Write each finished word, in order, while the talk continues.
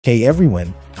Hey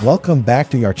everyone, welcome back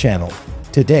to our channel.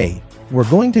 Today, we're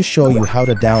going to show you how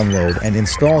to download and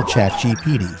install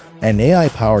ChatGPT, an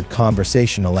AI-powered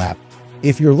conversational app.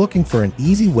 If you're looking for an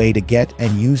easy way to get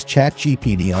and use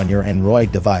ChatGPT on your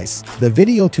Android device, the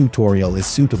video tutorial is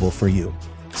suitable for you.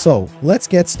 So, let's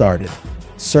get started.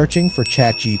 Searching for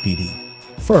ChatGPT.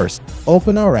 First,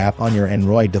 open our app on your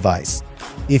Android device.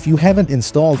 If you haven't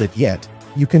installed it yet,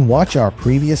 you can watch our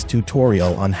previous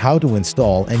tutorial on how to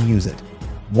install and use it.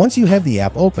 Once you have the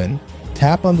app open,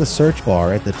 tap on the search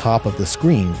bar at the top of the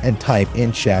screen and type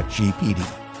in ChatGPT.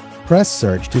 Press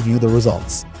search to view the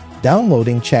results.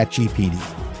 Downloading ChatGPT.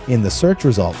 In the search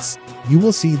results, you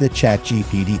will see the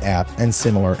ChatGPT app and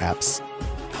similar apps.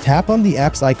 Tap on the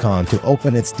app's icon to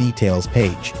open its details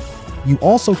page. You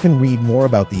also can read more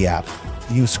about the app,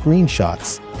 view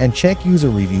screenshots, and check user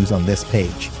reviews on this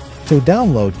page. To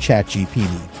download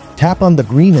ChatGPT, tap on the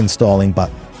green installing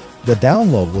button. The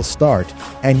download will start,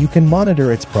 and you can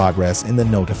monitor its progress in the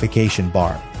notification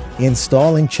bar.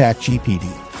 Installing ChatGPT.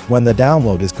 When the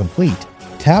download is complete,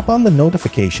 tap on the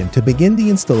notification to begin the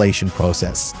installation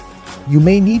process. You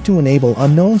may need to enable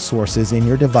unknown sources in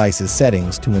your device's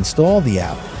settings to install the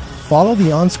app. Follow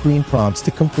the on-screen prompts to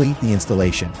complete the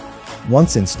installation.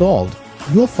 Once installed,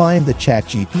 you'll find the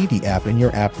ChatGPT app in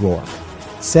your app drawer.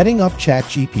 Setting up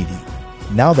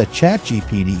ChatGPT. Now that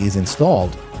ChatGPT is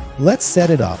installed, let's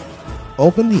set it up.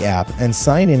 Open the app and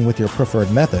sign in with your preferred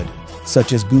method,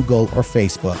 such as Google or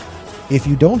Facebook. If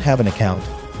you don't have an account,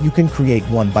 you can create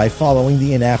one by following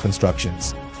the in-app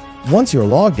instructions. Once you're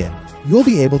logged in, you'll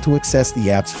be able to access the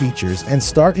app's features and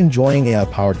start enjoying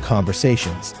AI-powered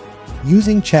conversations.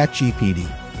 Using ChatGPT.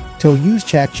 To use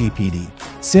ChatGPT,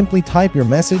 simply type your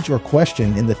message or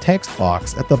question in the text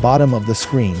box at the bottom of the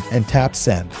screen and tap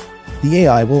Send. The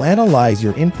AI will analyze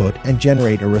your input and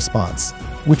generate a response,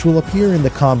 which will appear in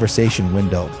the conversation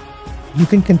window. You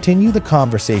can continue the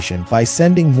conversation by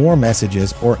sending more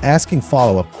messages or asking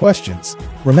follow-up questions.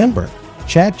 Remember,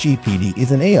 ChatGPT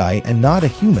is an AI and not a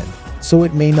human, so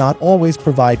it may not always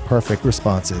provide perfect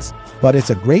responses, but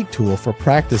it's a great tool for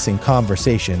practicing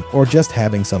conversation or just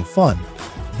having some fun.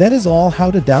 That is all how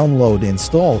to download,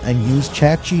 install, and use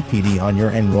ChatGPT on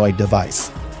your Android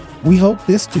device. We hope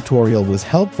this tutorial was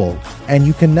helpful, and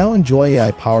you can now enjoy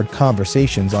AI-powered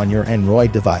conversations on your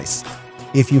Android device.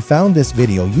 If you found this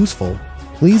video useful,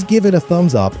 please give it a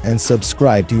thumbs up and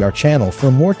subscribe to our channel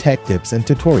for more tech tips and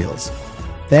tutorials.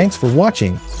 Thanks for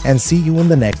watching, and see you in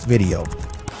the next video.